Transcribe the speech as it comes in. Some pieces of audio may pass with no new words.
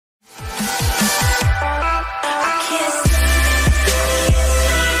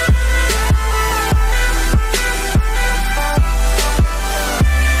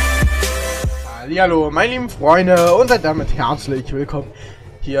Hallihallo, meine lieben Freunde und seid damit herzlich willkommen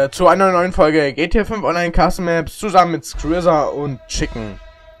hier zu einer neuen Folge GTA 5 Online Custom Maps zusammen mit Screwser und Chicken.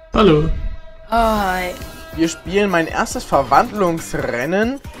 Hallo. Hi. Wir spielen mein erstes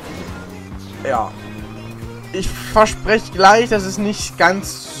Verwandlungsrennen. Ja. Ich verspreche gleich, dass es nicht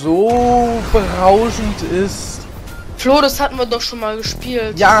ganz so berauschend ist. Flo, das hatten wir doch schon mal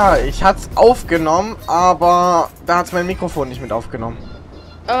gespielt. Ja, ich hatte es aufgenommen, aber da hat es mein Mikrofon nicht mit aufgenommen.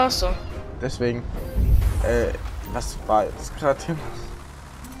 Ach so. Deswegen, was war jetzt gerade hier?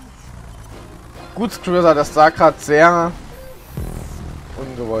 Gut, Screwser, das sah gerade sehr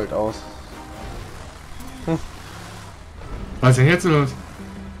ungewollt aus. Was ist denn jetzt los?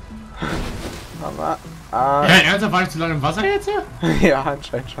 Aber, Ja, ernsthaft, war ich zu lange im Wasser jetzt? ja,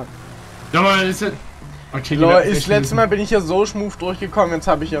 anscheinend schon. Ja, aber ist ja... Okay, Leute, das letzte Mal bin ich hier so smooth durchgekommen, jetzt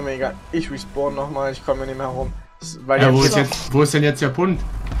habe ich ja mega... Ich respawn nochmal, ich komme hier nicht mehr herum. Weil ja, jetzt wo ist denn jetzt der Punkt?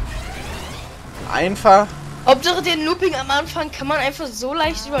 Einfach... Hauptsache den Looping am Anfang kann man einfach so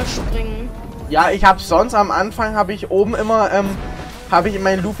leicht überspringen. Ja, ich habe sonst am Anfang, habe ich oben immer, habe ich in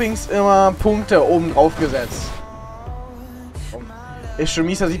meinen Loopings immer Punkte oben drauf gesetzt. Ist schon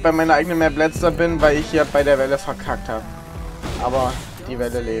mies, dass ich bei meiner eigenen Map letzter bin, weil ich hier bei der Welle verkackt habe. Aber die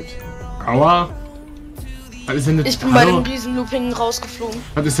Welle lebt. Aua. Was ist denn das? Ich bin bei dem riesen Looping rausgeflogen.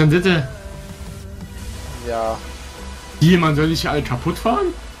 Was ist denn das? Ja. Hier, man soll sich alle kaputt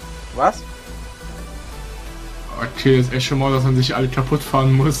fahren? Was? Okay, das ist echt schon mal, dass man sich alle kaputt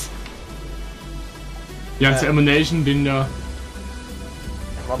fahren muss. Die ganze Ammunition bin da.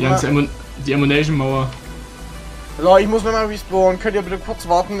 Die Ammunition Mauer. So, ich muss mir mal respawnen. Könnt ihr bitte kurz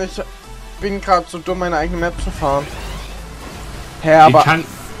warten? Ich bin gerade zu dumm, meine eigene Map zu fahren. Hä, aber...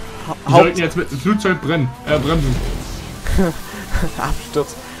 Wir sollten jetzt mit dem Flugzeug bremsen.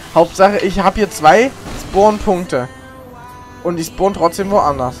 Absturz. Hauptsache, ich habe hier 2 Spawn-Punkte. Und die spawnen trotzdem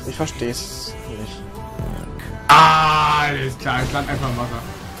woanders. Ich verstehe es nicht. Ah, alles klar. Ich lande einfach im Wasser.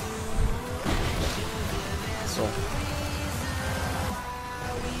 So.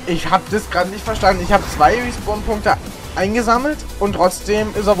 Ich habe das gerade nicht verstanden. Ich habe 2 Respawn-Punkte eingesammelt und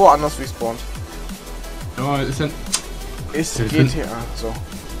trotzdem ist er woanders respawned. Ja, ist denn... Ist GTA, so.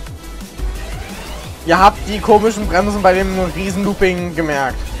 Ihr habt die komischen Bremsen bei dem Riesen-Looping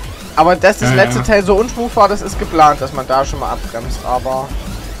gemerkt. Aber dass das letzte Teil so unsmooth war, das ist geplant, dass man da schon mal abbremst, aber...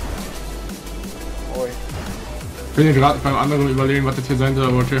 Ui. Ich bin hier gerade beim anderen überlegen, was das hier sein soll,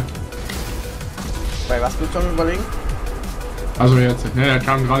 aber okay. Bei was willst du am überlegen? Also jetzt, ne, der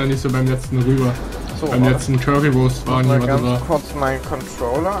kam gerade nicht so beim letzten rüber. So, beim letzten Currywurst war nicht, ganz war. kurz meinen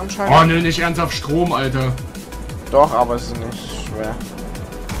Controller anscheinend. Oh ne, nicht ernsthaft Strom, Alter. Doch, aber es ist nicht schwer.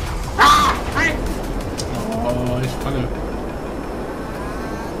 Oh, ich falle.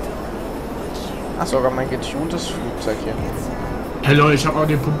 Ach, sogar mein getuntes Flugzeug hier. Hello, ich habe auch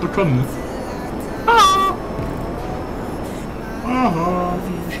den Punkt bekommen, ne? Ah! Aha,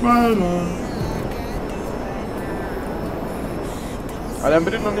 Schweine. Aber dann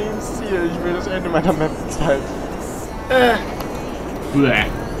bitte noch nicht ins Ziel. Ich will das Ende meiner Map zeigen.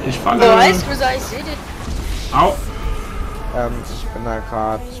 Ich falle. Oh, ich sehe den. Au. Ich bin da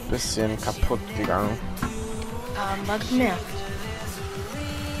gerade ein bisschen kaputt gegangen. Man merkt.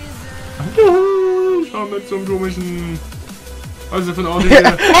 Ich war mit so einem komischen... Was ist das für ein Auto hier?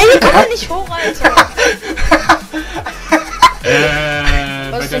 Ey, komm nicht hoch, Alter!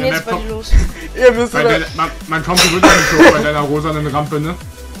 Was ist denn jetzt bei dir los? Ihr müsst man kommt wirklich nicht hoch bei deiner rosanen Rampe, ne?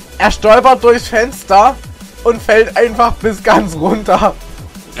 Er stolpert durchs Fenster und fällt einfach bis ganz runter.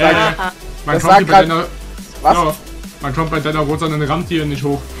 Man kommt bei deiner rosanen Rampe hier nicht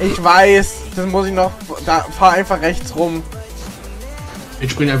hoch. Ich weiß, das muss ich noch... Da, fahr einfach rechts rum.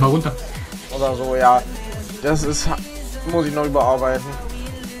 Ich spring einfach runter. Oder so, ja. Das ist... Muss ich noch überarbeiten.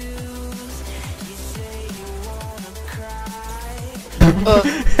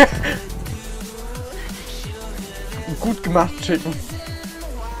 Gut gemacht, Chicken.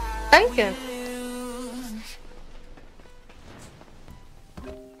 Danke.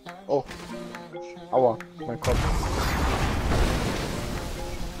 Oh. Aua, mein Kopf.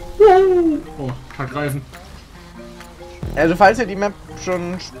 Oh, vergreifen. Also falls ihr die Map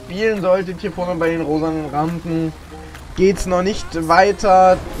schon spielen solltet, hier vorne bei den rosanen Rampen, geht's noch nicht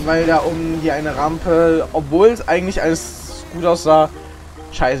weiter, weil da um die eine Rampe, obwohl es eigentlich alles gut aussah,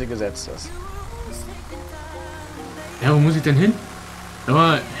 scheiße gesetzt ist. Ja, wo muss ich denn hin?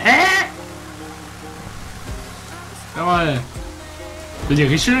 Jawohl. Jawohl. Mit den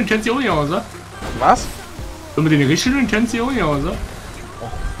Richtschildern kennst du auch nicht aus, oder? Was? Und mit den Richtschildern kennst du auch nicht aus, oder?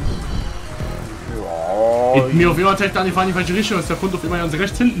 Ja. Mir auf jeden Fall an die fahren die falsche Richtung, ist der Punkt auf immer ganz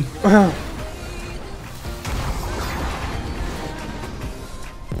rechts hinten.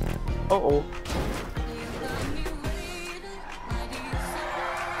 Oh oh.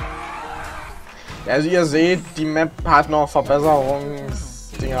 Also ihr seht, die Map hat noch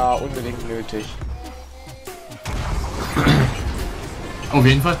Verbesserungsdinger unbedingt nötig. Auf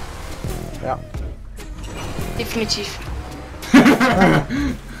jeden Fall. Ja. Definitiv.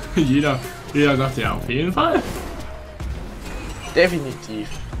 jeder sagt ja auf jeden Fall. Definitiv.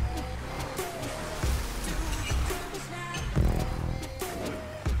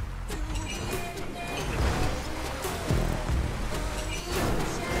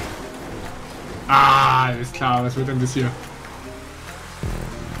 Ah, ist klar, was wird denn das hier?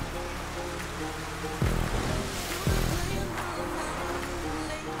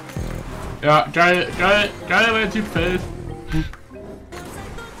 Ja, geil, wenn der Typ fällt.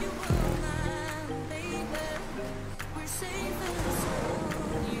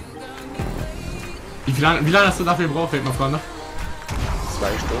 Wie lange hast du dafür gebraucht, fällt mal fragen, ne? 2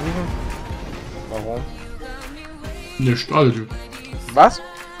 Stunden. Warum? Nicht, alle Dude. Was?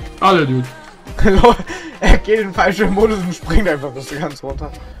 Alle Dude. Er geht in den falschen Modus und springt einfach bis ganz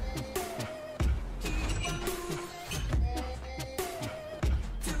runter.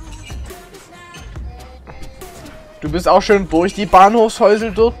 Du bist auch schön durch die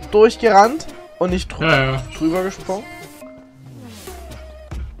Bahnhofshäusel durchgerannt und nicht drüber gesprungen.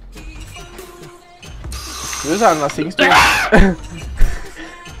 Grüße an, was singst du?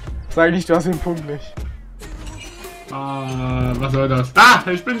 Sag nicht, du hast den Punkt nicht. Ah, was soll das? Ah,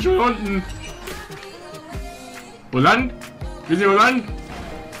 ich bin schon unten. Wo lang? Wie sie wo lang?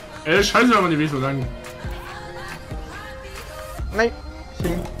 Scheiße, wenn man nicht weiß, wo lang. Nein, ich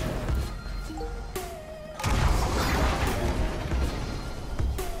hing.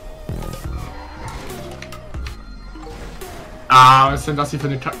 Ah, was ist denn das hier für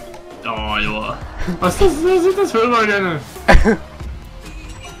eine Kacke? Oh, Junge. Was sind das für Übergänge?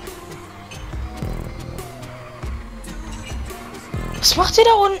 Was macht ihr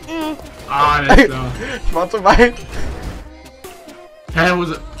da unten? Ah, alles klar. Ich war zu weit. Hä, wo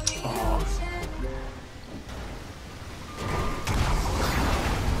ist oh.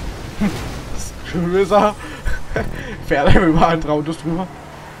 Größer. Fährt einfach über andere Autos drüber.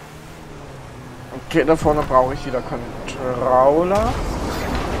 Okay, da vorne brauche ich wieder Controller.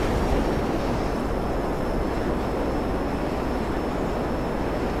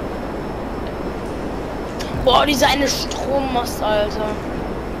 Boah, dieser eine Strommast, Alter.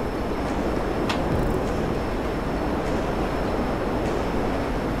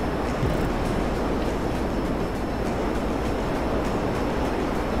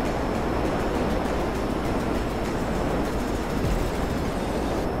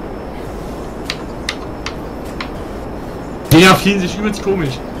 Die fliehen sich übelst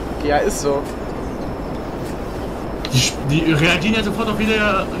komisch. Ja, ist so. Die reagieren ja sofort auf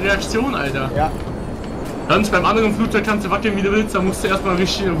jede Reaktion, Alter. Ja. Sonst beim anderen Flugzeug kannst du wackeln wie du willst, da musst du erstmal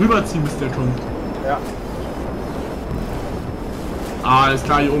richtig rüberziehen, bis der kommt. Ja. Ah, alles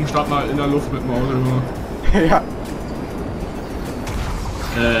klar, hier oben starten wir in der Luft mit dem Auto. Ja.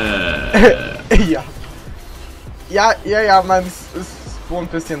 Ja. Ja, man ist wohl ein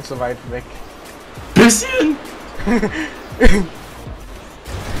bisschen zu weit weg. Bisschen?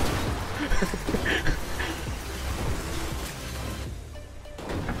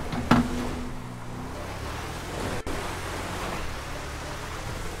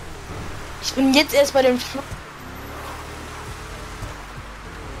 Ich bin jetzt erst bei dem Flug.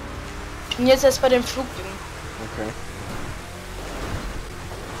 Ich bin jetzt erst bei dem Flug. Okay.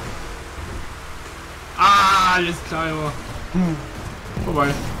 Ah, alles klar, Junge. Vorbei.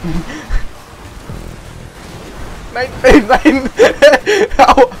 Nein.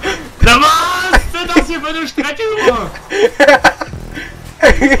 Au. Na was ist denn das hier für eine Strecke, Junge?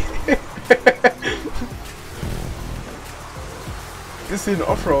 Bisschen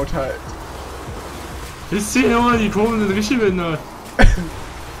Offroad halt. Bisschen, Junge, die Kurven sind richtig behindert.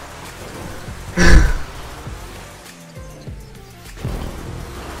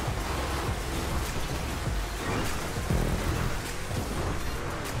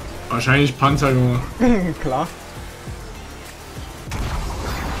 Wahrscheinlich Panzer, Junge. Klar.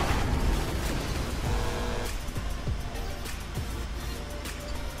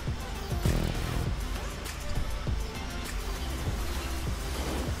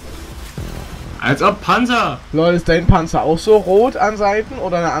 Als ob Panzer! Leute, ist dein Panzer auch so rot an Seiten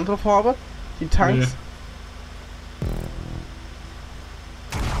oder eine andere Farbe? Die Tanks? Nee.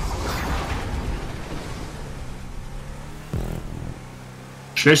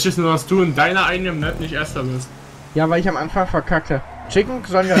 Schlecht ist nur, dass du in deiner eigenen Map nicht Erster bist. Ja, weil ich am Anfang verkacke. Chicken,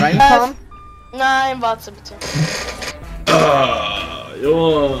 sollen wir reinfahren? Nein, warte bitte. Ah,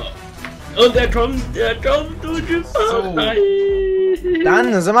 Junge. Und er kommt, du Gefahr. So.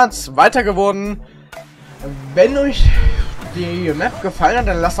 Dann sind wir Zweiter geworden. Wenn euch die Map gefallen hat,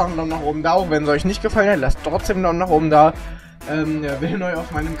 dann lasst auch einen Daumen nach oben da. Auch wenn es euch nicht gefallen hat, lasst trotzdem einen Daumen nach oben da. Wenn ihr neu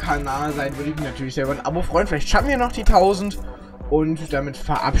auf meinem Kanal seid, würde ich mich natürlich sehr über ein Abo freuen. Vielleicht schaffen wir noch die 1000. Und damit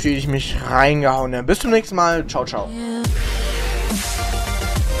verabschiede ich mich reingehauen. Bis zum nächsten Mal. Ciao, ciao.